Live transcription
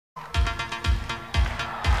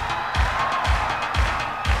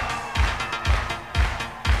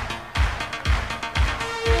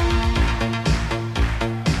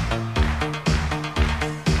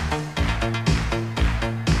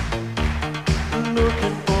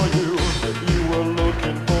looking for you, you were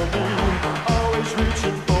looking for me, always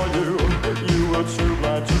reaching for you, you were too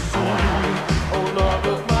blind to see. Oh love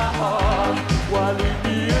of my heart, why leave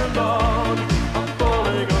me alone? I'm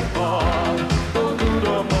falling apart, the root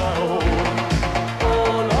of my own.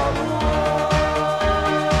 Oh love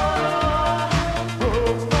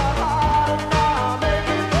broke my heart and now I'm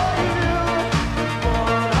making for you.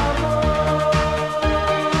 But I know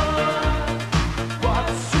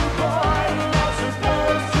what's your point, not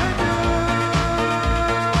supposed to do.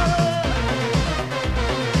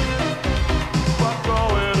 Why throw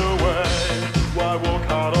it away? Why walk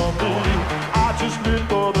out on me? I just live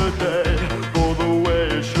for the day, for the way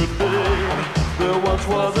it should be. There once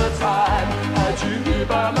was a time, had you here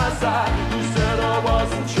by my side. You said